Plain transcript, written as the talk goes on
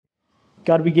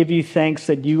God, we give you thanks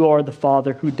that you are the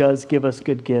Father who does give us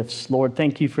good gifts. Lord,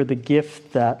 thank you for the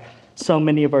gift that so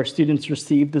many of our students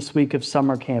received this week of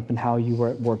summer camp and how you were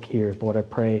at work here. Lord, I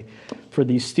pray for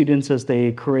these students as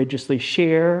they courageously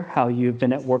share how you've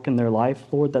been at work in their life,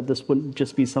 Lord, that this wouldn't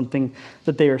just be something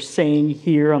that they are saying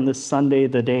here on this Sunday,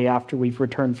 the day after we've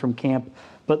returned from camp,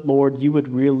 but Lord, you would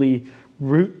really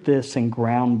root this and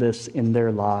ground this in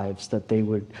their lives, that they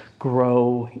would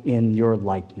grow in your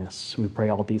likeness. We pray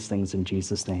all these things in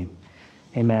Jesus' name.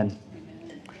 Amen.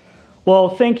 Well,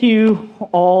 thank you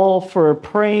all for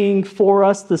praying for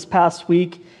us this past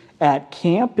week at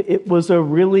camp. It was a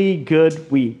really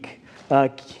good week.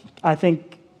 I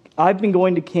think I've been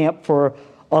going to camp for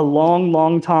a long,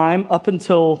 long time. Up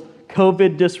until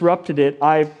COVID disrupted it,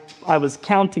 I was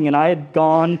counting, and I had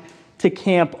gone to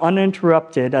camp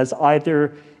uninterrupted as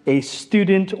either a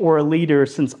student or a leader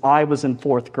since I was in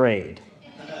 4th grade.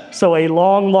 So a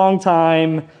long, long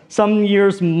time, some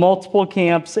years, multiple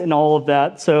camps and all of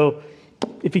that. So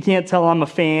if you can't tell, I'm a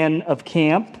fan of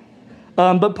camp.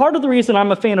 But part of the reason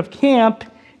I'm a fan of camp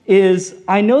is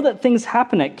I know that things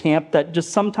happen at camp that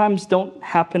just sometimes don't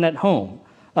happen at home.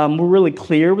 We're really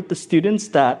clear with the students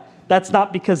that that's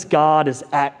not because God is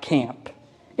at camp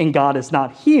and God is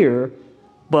not here,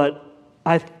 but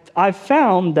I've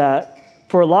found that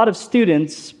for a lot of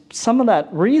students, some of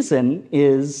that reason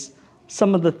is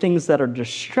some of the things that are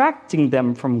distracting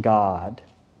them from God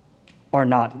are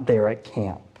not there at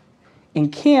camp.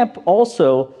 And camp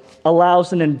also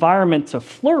allows an environment to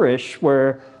flourish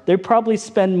where they probably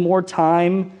spend more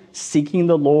time seeking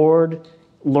the Lord,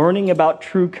 learning about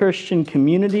true Christian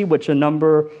community, which a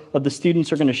number of the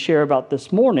students are going to share about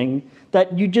this morning,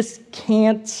 that you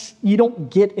don't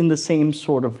get in the same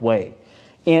sort of way.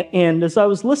 And as I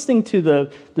was listening to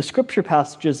the scripture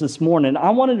passages this morning,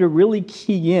 I wanted to really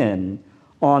key in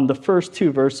on the first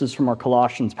 2 verses from our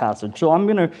Colossians passage. So I'm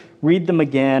going to read them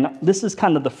again. This is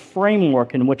kind of the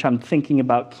framework in which I'm thinking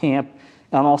about camp.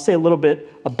 And I'll say a little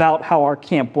bit about how our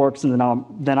camp works, and then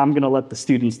I'm going to let the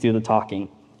students do the talking.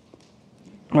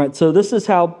 All right, so this is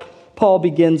how Paul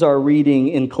begins our reading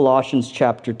in Colossians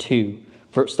chapter 2,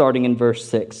 starting in verse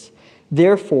 6.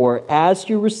 Therefore, as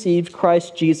you received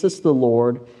Christ Jesus the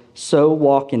Lord, so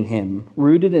walk in him,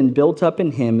 rooted and built up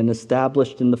in him and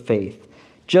established in the faith,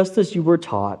 just as you were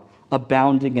taught,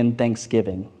 abounding in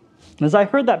thanksgiving. And as I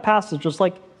heard that passage, I was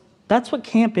like, that's what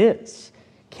camp is.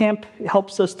 Camp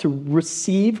helps us to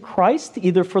receive Christ,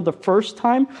 either for the first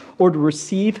time or to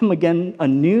receive him again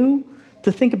anew,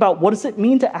 to think about what does it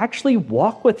mean to actually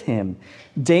walk with him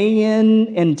day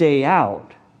in and day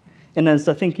out. And as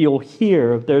I think you'll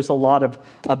hear, there's a lot of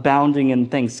abounding in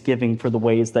thanksgiving for the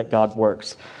ways that God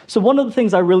works. So one of the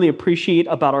things I really appreciate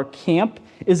about our camp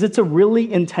is it's a really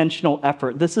intentional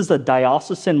effort. This is a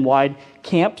diocesan-wide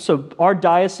camp, so our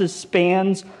diocese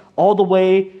spans all the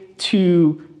way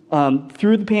to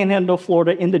through the Panhandle,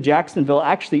 Florida, into Jacksonville,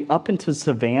 actually up into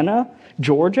Savannah,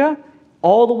 Georgia,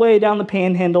 all the way down the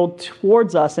Panhandle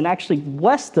towards us, and actually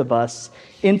west of us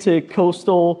into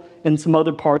coastal and some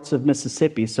other parts of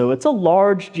Mississippi. So it's a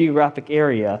large geographic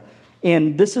area,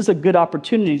 and this is a good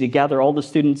opportunity to gather all the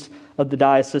students of the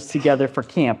diocese together for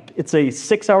camp. It's a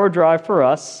 6-hour drive for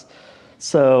us,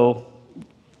 so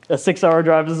a 6-hour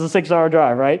drive is a 6-hour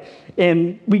drive, right?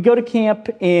 And we go to camp,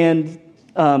 and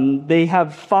they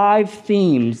have 5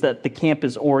 themes that the camp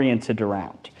is oriented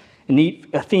around, and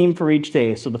a theme for each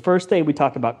day. So the first day we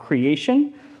talk about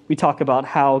creation. We talk about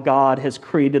how God has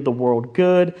created the world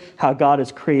good, how God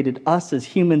has created us as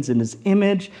humans in his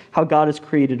image, how God has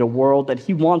created a world that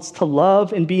he wants to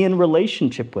love and be in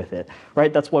relationship with it,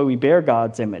 right? That's why we bear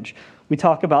God's image. We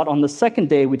talk about, on the second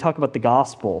day, we talk about the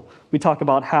gospel. We talk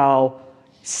about how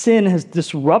sin has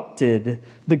disrupted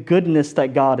the goodness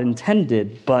that God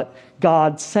intended, but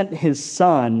God sent his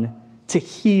son to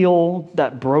heal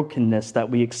that brokenness that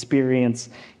we experience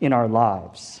in our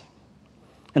lives,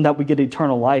 and that we get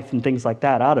eternal life and things like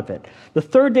that out of it. The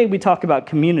third day, we talk about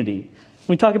community.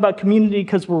 We talk about community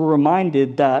because we're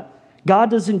reminded that God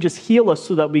doesn't just heal us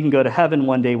so that we can go to heaven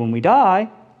one day when we die,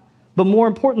 but more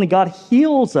importantly, God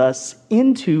heals us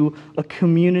into a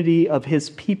community of his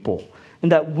people,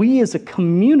 and that we as a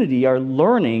community are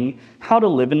learning how to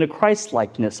live into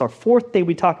Christ-likeness. Our fourth day,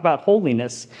 we talk about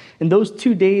holiness, and those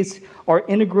 2 days are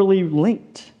integrally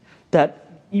linked, that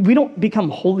we don't become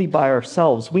holy by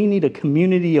ourselves. We need a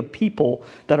community of people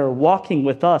that are walking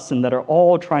with us and that are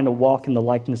all trying to walk in the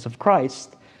likeness of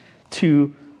Christ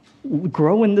to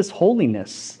grow in this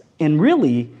holiness. And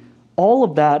really, all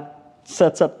of that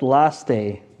sets up the last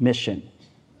day mission.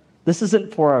 This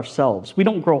isn't for ourselves. We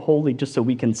don't grow holy just so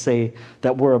we can say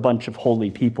that we're a bunch of holy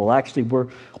people. Actually,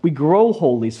 we grow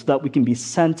holy so that we can be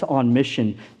sent on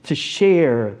mission to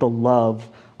share the love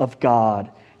of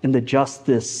God and the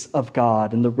justice of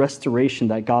God and the restoration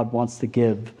that God wants to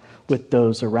give with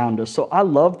those around us. So I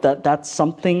love that that's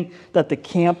something that the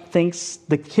camp thinks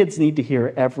the kids need to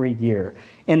hear every year.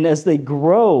 And as they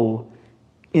grow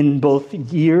in both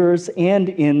years and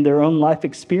in their own life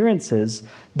experiences,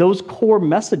 those core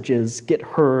messages get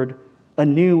heard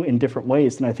anew in different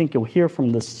ways. And I think you'll hear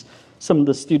from some of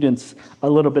the students a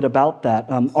little bit about that.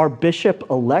 Our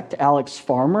bishop-elect, Alex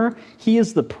Farmer, he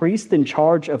is the priest in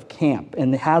charge of camp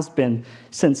and has been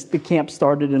since the camp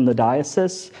started in the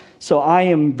diocese. So I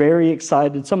am very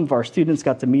excited. Some of our students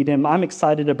got to meet him. I'm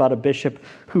excited about a bishop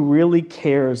who really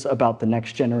cares about the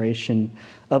next generation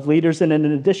of leaders. And in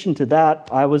addition to that,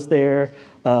 I was there,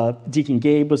 Deacon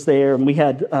Gabe was there, and we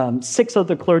had 6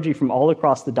 other clergy from all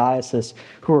across the diocese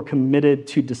who are committed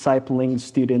to discipling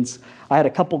students. I had a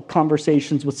couple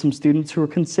conversations with some students who are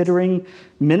considering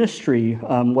ministry,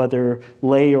 whether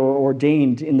lay or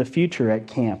ordained in the future at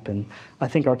camp. And I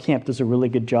think our camp does a really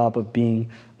good job of being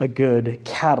a good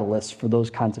catalyst for those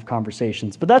kinds of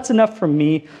conversations. But that's enough from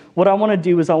me. What I want to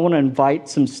do is I want to invite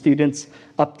some students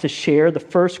up to share. The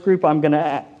first group I'm going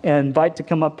to invite to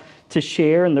come up to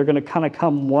share, and they're going to kind of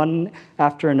come one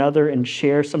after another and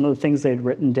share some of the things they'd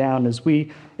written down as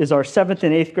our 7th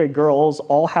and 8th grade girls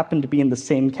all happen to be in the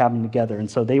same cabin together, and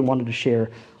so they wanted to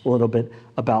share a little bit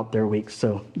about their week.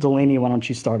 So Delaney, why don't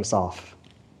you start us off?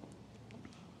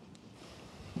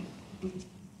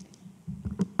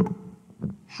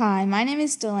 Hi, my name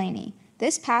is Delaney.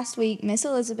 This past week, Miss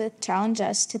Elizabeth challenged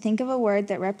us to think of a word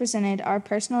that represented our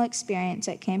personal experience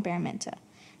at Camp Araminta.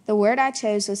 The word I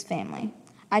chose was family.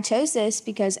 I chose this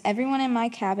because everyone in my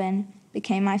cabin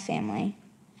became my family.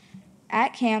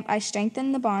 At camp, I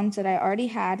strengthened the bonds that I already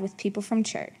had with people from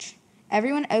church.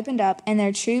 Everyone opened up and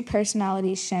their true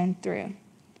personalities shone through.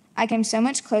 I came so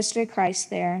much closer to Christ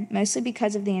there, mostly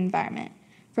because of the environment.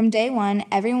 From day one,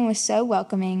 everyone was so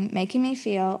welcoming, making me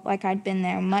feel like I'd been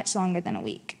there much longer than a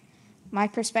week. My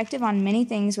perspective on many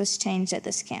things was changed at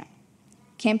this camp.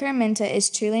 Camp Araminta is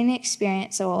truly an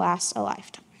experience that will last a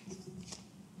lifetime.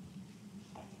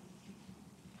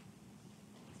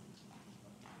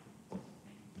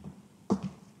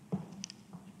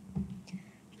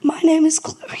 My name is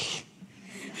Chloe.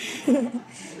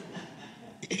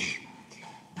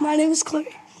 My name is Chloe.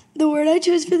 The word I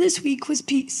chose for this week was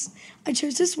peace. I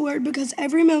chose this word because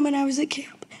every moment I was at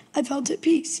camp, I felt at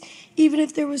peace, even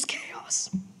if there was chaos.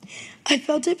 I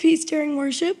felt at peace during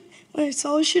worship, when I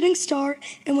saw a shooting star,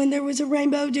 and when there was a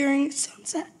rainbow during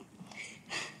sunset.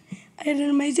 I had an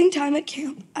amazing time at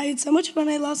camp. I had so much fun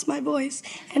I lost my voice,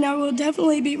 and I will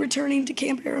definitely be returning to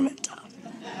Camp Araminta.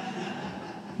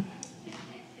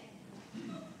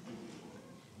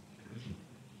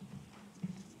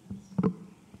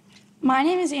 My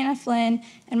name is Anna Flynn,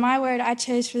 and my word I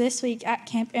chose for this week at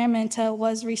Camp Araminta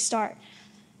was restart.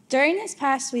 During this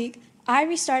past week, I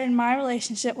restarted my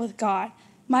relationship with God.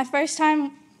 My first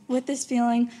time with this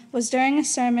feeling was during a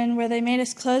sermon where they made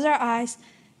us close our eyes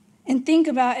and think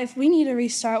about if we need to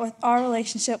restart with our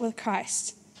relationship with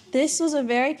Christ. This was a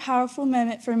very powerful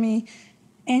moment for me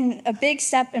and a big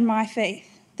step in my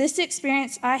faith. This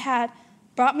experience I had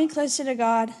brought me closer to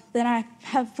God than I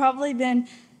have probably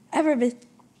ever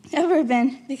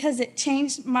been because it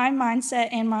changed my mindset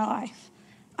and my life.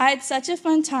 I had such a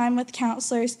fun time with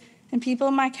counselors and people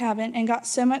in my cabin and got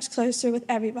so much closer with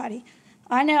everybody.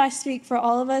 I know I speak for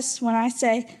all of us when I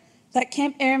say that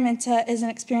Camp Araminta is an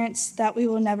experience that we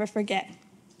will never forget.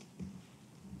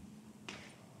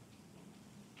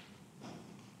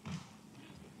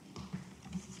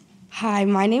 Hi,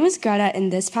 my name is Greta,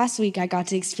 and this past week I got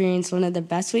to experience one of the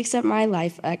best weeks of my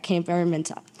life at Camp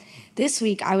Araminta. This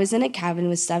week I was in a cabin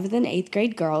with 7th and 8th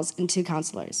grade girls and 2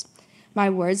 counselors. My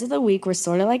words of the week were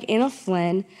sort of like Anna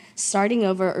Flynn, starting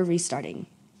over or restarting.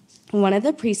 One of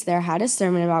the priests there had a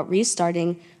sermon about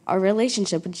restarting our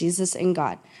relationship with Jesus and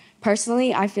God.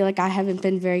 Personally, I feel like I haven't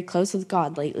been very close with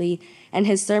God lately, and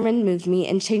his sermon moved me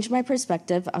and changed my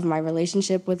perspective of my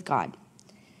relationship with God.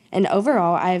 And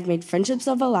overall, I have made friendships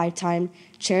of a lifetime,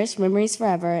 cherished memories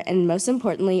forever, and most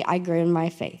importantly, I grew in my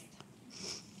faith.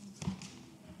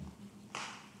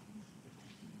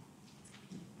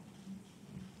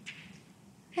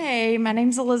 Hey, my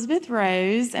name's Elizabeth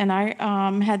Rose, and I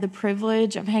had the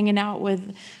privilege of hanging out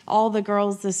with all the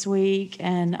girls this week.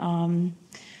 And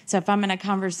So if I'm in a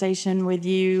conversation with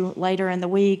you later in the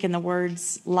week and the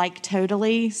words "like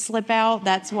totally" slip out,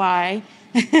 that's why.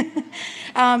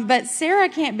 But Sarah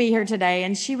can't be here today,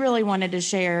 and she really wanted to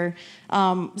share. So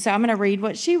I'm going to read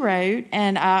what she wrote.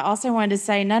 And I also wanted to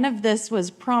say none of this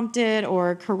was prompted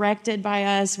or corrected by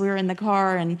us. We were in the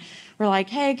car, and we're like,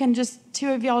 hey, can just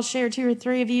two of y'all share, two or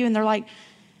three of you? And they're like,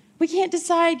 we can't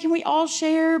decide. Can we all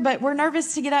share? But we're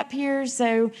nervous to get up here,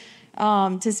 so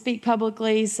to speak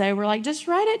publicly. So we're like, just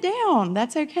write it down.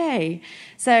 That's okay.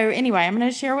 So anyway, I'm going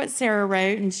to share what Sarah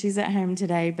wrote, and she's at home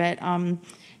today. But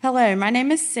hello, my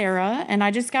name is Sarah, and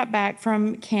I just got back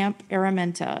from Camp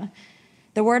Araminta.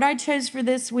 The word I chose for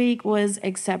this week was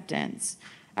acceptance.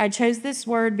 I chose this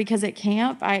word because at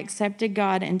camp, I accepted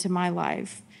God into my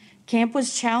life. Camp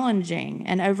was challenging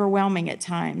and overwhelming at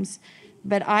times,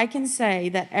 but I can say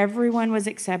that everyone was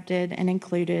accepted and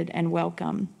included and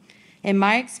welcome. In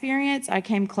my experience, I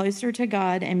came closer to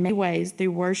God in many ways through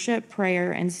worship,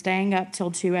 prayer, and staying up till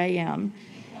 2 a.m.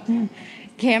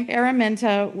 Camp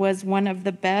Araminta was one of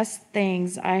the best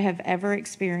things I have ever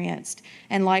experienced.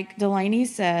 And like Delaney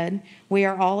said, we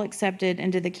are all accepted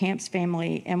into the camp's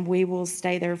family, and we will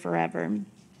stay there forever.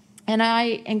 And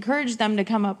I encourage them to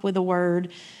come up with a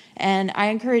word, and I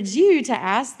encourage you to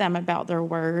ask them about their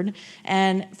word,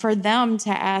 and for them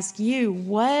to ask you,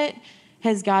 what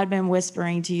has God been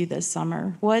whispering to you this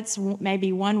summer? What's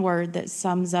maybe one word that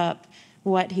sums up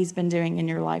what he's been doing in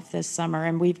your life this summer?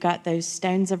 And we've got those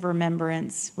stones of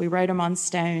remembrance. We wrote them on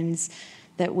stones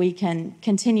that we can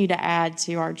continue to add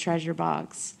to our treasure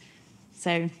box.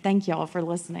 So thank y'all for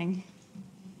listening.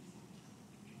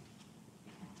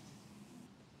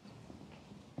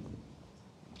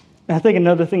 I think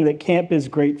another thing that camp is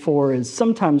great for is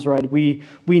sometimes, right, we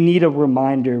need a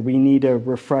reminder, we need a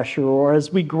refresher, or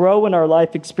as we grow in our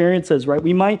life experiences, right,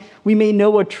 we may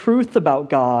know a truth about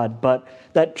God, but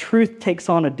that truth takes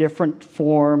on a different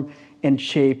form and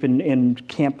shape, and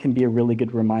camp can be a really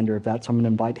good reminder of that. So I'm going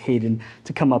to invite Hayden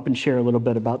to come up and share a little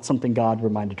bit about something God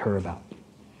reminded her about.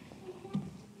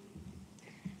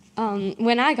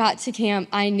 When I got to camp,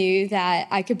 I knew that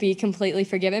I could be completely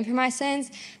forgiven for my sins,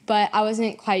 but I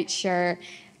wasn't quite sure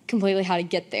completely how to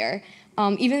get there.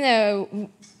 Even though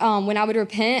when I would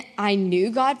repent, I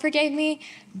knew God forgave me,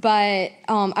 but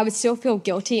I would still feel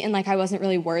guilty and like I wasn't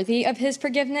really worthy of his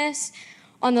forgiveness.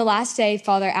 On the last day,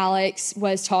 Father Alex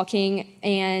was talking,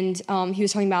 and he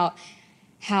was talking about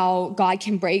how God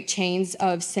can break chains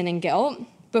of sin and guilt.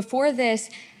 Before this,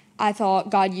 I thought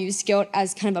God used guilt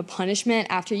as kind of a punishment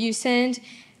after you sinned.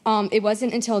 It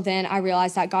wasn't until then I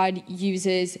realized that God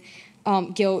uses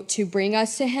guilt to bring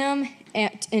us to him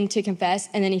and to confess,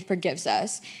 and then he forgives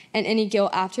us. And any guilt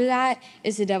after that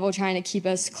is the devil trying to keep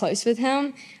us close with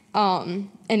him, and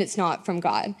it's not from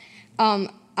God.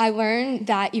 I learned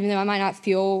that even though I might not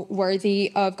feel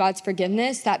worthy of God's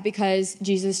forgiveness, that because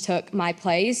Jesus took my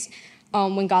place,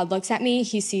 when God looks at me,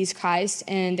 he sees Christ,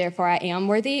 and therefore I am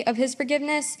worthy of his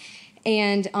forgiveness,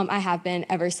 and I have been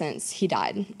ever since he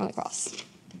died on the cross.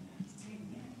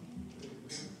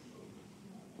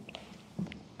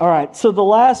 All right, so the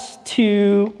last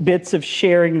two bits of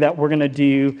sharing that we're going to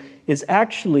do is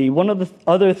actually one of the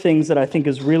other things that I think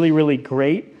is really, really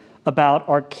great about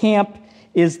our camp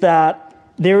is that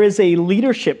there is a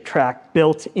leadership track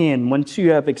built in. Once you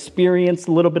have experienced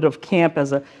a little bit of camp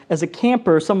as a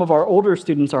camper, some of our older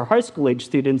students, our high school age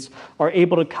students, are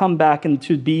able to come back and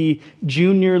to be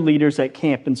junior leaders at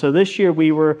camp. And so this year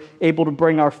we were able to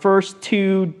bring our first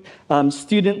two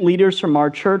student leaders from our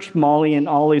church, Molly and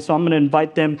Ollie. So I'm going to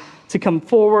invite them to come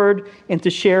forward and to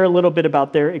share a little bit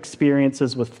about their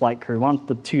experiences with Flight Crew. Why don't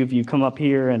the two of you come up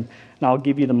here, and I'll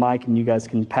give you the mic and you guys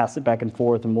can pass it back and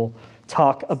forth, and we'll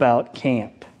talk about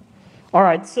camp. All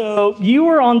right, so you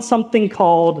were on something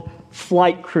called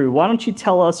Flight Crew. Why don't you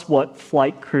tell us what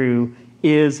Flight Crew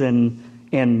is and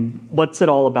what's it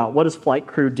all about? What does Flight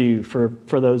Crew do for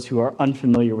those who are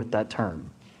unfamiliar with that term?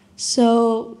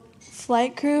 So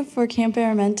Flight Crew for Camp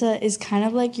Araminta is kind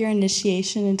of like your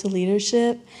initiation into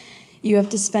leadership. You have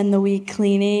to spend the week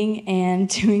cleaning and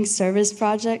doing service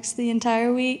projects the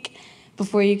entire week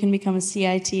before you can become a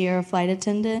CIT or a flight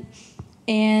attendant.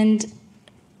 And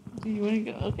you want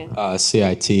to go? Okay.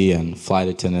 CIT and flight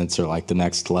attendants are like the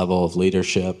next level of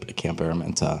leadership at Camp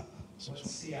Araminta. What's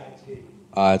CIT?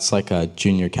 It's like a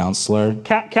junior counselor.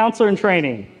 Counselor in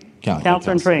training.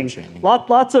 Counselor in training.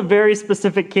 Lots of very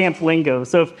specific camp lingo.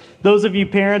 So if those of you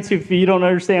parents, if you don't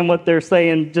understand what they're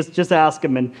saying, just ask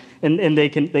them and they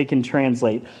can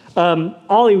translate.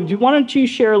 Ollie, why don't you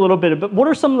share a little bit about what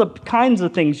are some of the kinds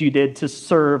of things you did to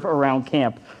serve around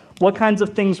camp? What kinds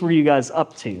of things were you guys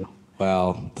up to?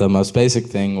 Well, the most basic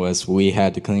thing was we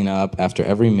had to clean up after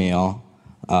every meal.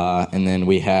 And then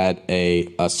we had a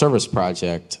service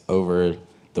project over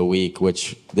the week,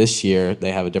 which this year,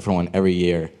 they have a different one every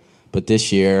year. But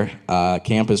this year,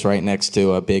 camp is right next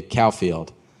to a big cow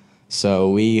field. So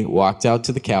we walked out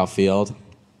to the cow field,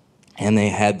 and they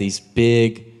had these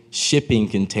big shipping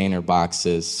container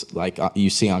boxes like you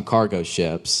see on cargo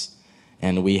ships.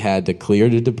 And we had to clear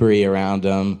the debris around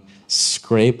them,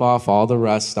 scrape off all the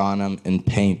rust on them, and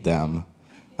paint them.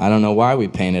 I don't know why we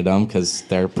painted them, because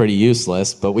they're pretty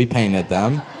useless, but we painted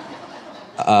them.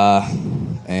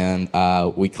 And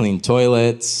we cleaned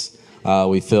toilets.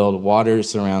 We filled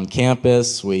waters around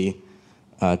campus.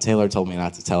 Taylor told me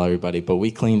not to tell everybody, but we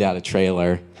cleaned out a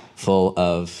trailer full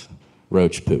of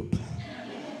roach poop.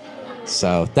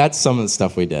 So that's some of the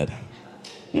stuff we did.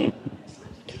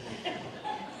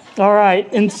 All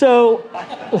right, and so,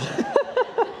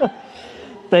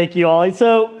 thank you, Ollie.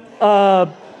 So,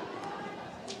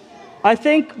 I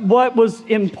think what was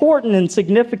important and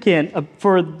significant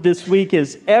for this week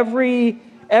is every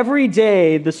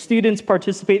day the students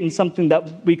participate in something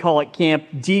that we call at camp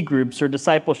D groups or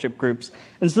discipleship groups.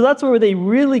 And so that's where they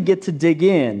really get to dig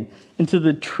into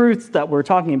the truths that we're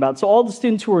talking about. So all the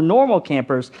students who were normal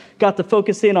campers got to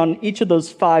focus in on each of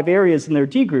those 5 areas in their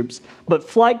D groups. But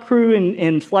flight crew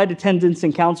and flight attendants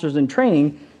and counselors in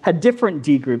training had different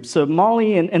D groups. So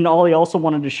Molly and Ollie also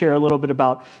wanted to share a little bit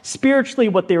about spiritually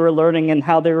what they were learning and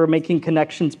how they were making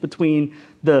connections between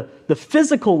the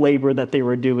physical labor that they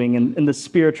were doing and the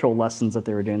spiritual lessons that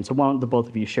they were doing. So why don't the both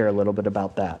of you share a little bit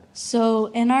about that? So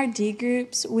in our D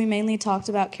groups, we mainly talked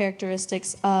about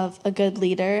characteristics of a good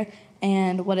leader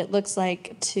and what it looks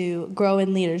like to grow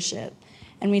in leadership.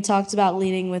 And we talked about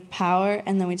leading with power,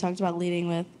 and then we talked about leading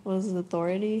with, what was it,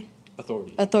 authority?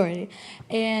 Authority.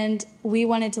 And we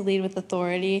wanted to lead with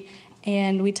authority,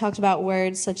 and we talked about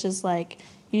words such as like,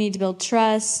 you need to build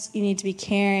trust, you need to be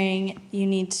caring, you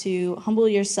need to humble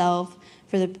yourself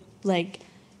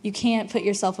you can't put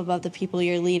yourself above the people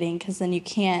you're leading, because then you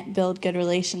can't build good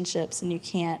relationships and you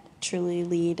can't truly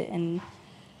lead and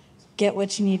get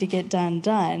what you need to get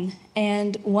done.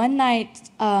 And one night,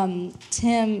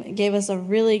 Tim gave us a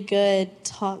really good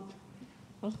talk.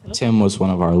 Tim was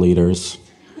one of our leaders.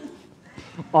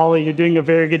 Ollie, you're doing a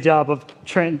very good job of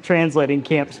translating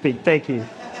camp speak. Thank you.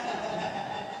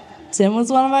 Tim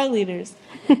was one of our leaders.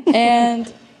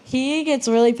 And he gets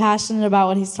really passionate about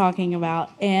what he's talking about.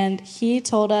 And he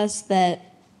told us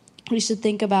that we should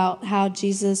think about how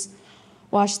Jesus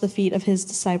washed the feet of his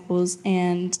disciples,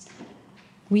 and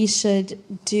we should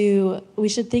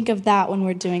think of that when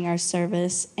we're doing our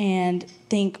service, and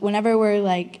think whenever we're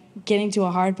like getting to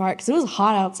a hard part, because it was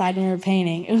hot outside when we were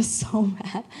painting. It was so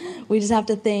bad. We just have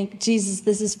to think, Jesus,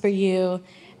 this is for you,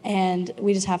 and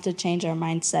we just have to change our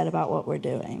mindset about what we're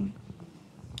doing.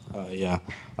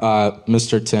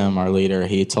 Mr. Tim, our leader,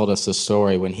 he told us a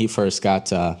story when he first got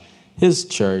to his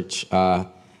church.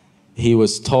 He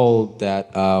was told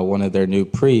that one of their new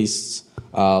priests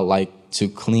liked to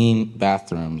clean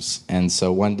bathrooms, and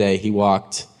so one day he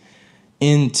walked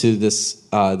into this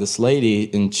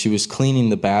lady, and she was cleaning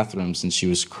the bathrooms, and she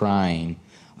was crying.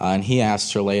 And he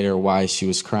asked her later why she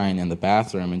was crying in the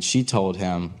bathroom, and she told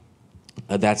him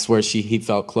that's where he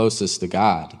felt closest to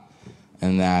God,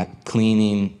 and that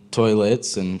cleaning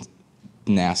toilets and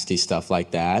nasty stuff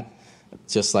like that,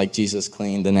 just like Jesus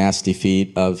cleaned the nasty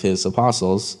feet of his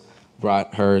apostles,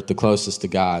 brought her the closest to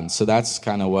God. And so that's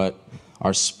kind of what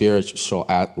our spiritual,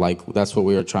 that's what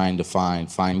we were trying to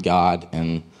find God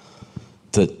and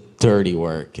the dirty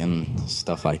work and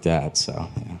stuff like that. So,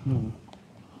 yeah.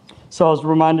 So I was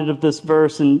reminded of this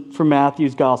verse from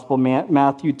Matthew's Gospel,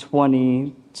 Matthew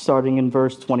 20, starting in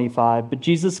verse 25. But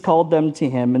Jesus called them to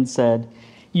him and said,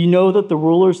 "You know that the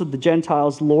rulers of the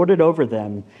Gentiles lord it over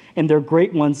them, and their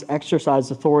great ones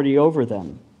exercise authority over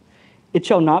them. It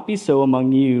shall not be so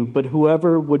among you, but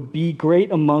whoever would be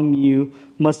great among you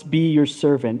must be your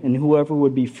servant, and whoever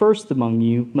would be first among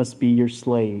you must be your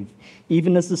slave.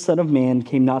 Even as the Son of Man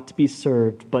came not to be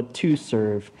served, but to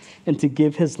serve, and to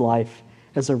give his life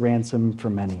as a ransom for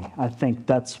many." I think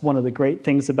that's one of the great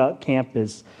things about camp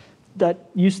is that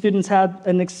you students had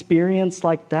an experience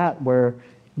like that where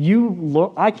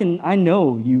I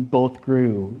know you both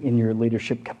grew in your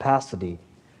leadership capacity.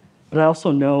 But I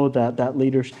also know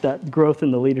that growth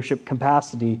in the leadership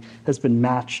capacity has been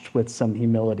matched with some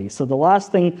humility. So the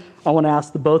last thing I want to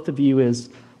ask the both of you is,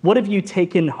 what have you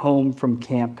taken home from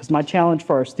camp? Because my challenge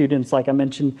for our students, like I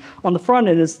mentioned on the front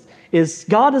end, is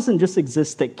God doesn't just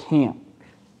exist at camp.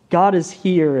 God is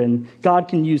here, and God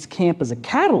can use camp as a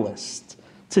catalyst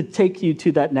to take you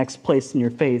to that next place in your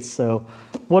faith. So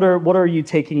what are you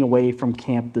taking away from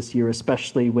camp this year,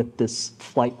 especially with this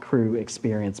flight crew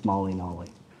experience, Molly and Ollie?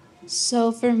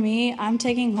 So for me, I'm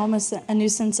taking home a new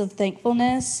sense of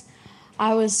thankfulness.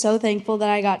 I was so thankful that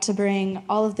I got to bring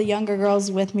all of the younger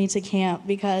girls with me to camp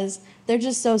because they're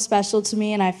just so special to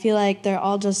me, and I feel like they're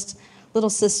all just little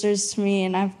sisters to me.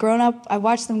 And I've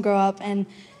watched them grow up, and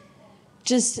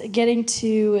just getting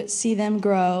to see them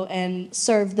grow and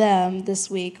serve them this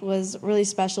week was really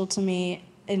special to me.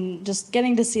 And just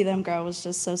getting to see them grow was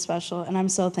just so special, and I'm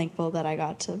so thankful that I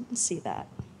got to see that.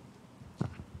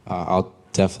 I'll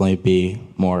definitely be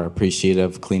more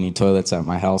appreciative of cleaning toilets at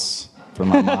my house for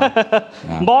my mom.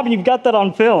 Yeah. Bob, you've got that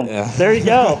on film. Yeah. There you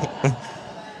go.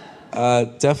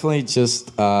 Definitely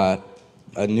just a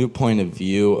new point of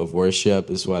view of worship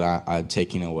is what I'm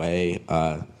taking away.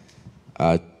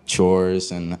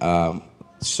 Chores and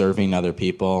serving other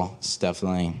people is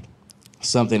definitely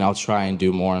something I'll try and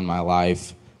do more in my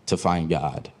life to find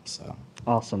God. So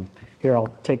Awesome. Here,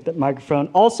 I'll take that microphone.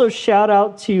 Also, shout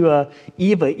out to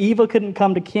Eva. Eva couldn't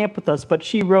come to camp with us, but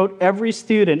she wrote every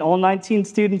student, all 19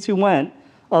 students who went,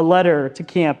 a letter to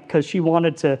camp because she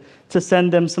wanted to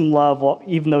send them some love,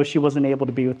 even though she wasn't able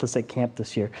to be with us at camp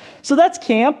this year. So that's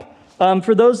camp.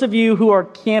 For those of you who are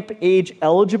camp age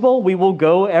eligible, we will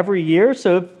go every year.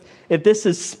 So if this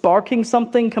is sparking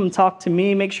something, come talk to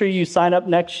me. Make sure you sign up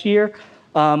next year.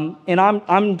 And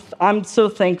I'm so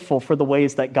thankful for the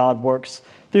ways that God works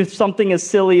through something as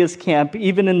silly as camp.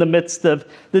 Even in the midst of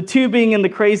the tubing and the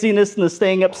craziness and the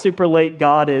staying up super late,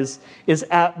 God is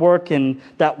at work, and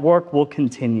that work will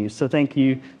continue. So thank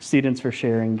you, students, for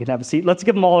sharing. You can have a seat. Let's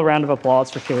give them all a round of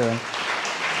applause for sharing.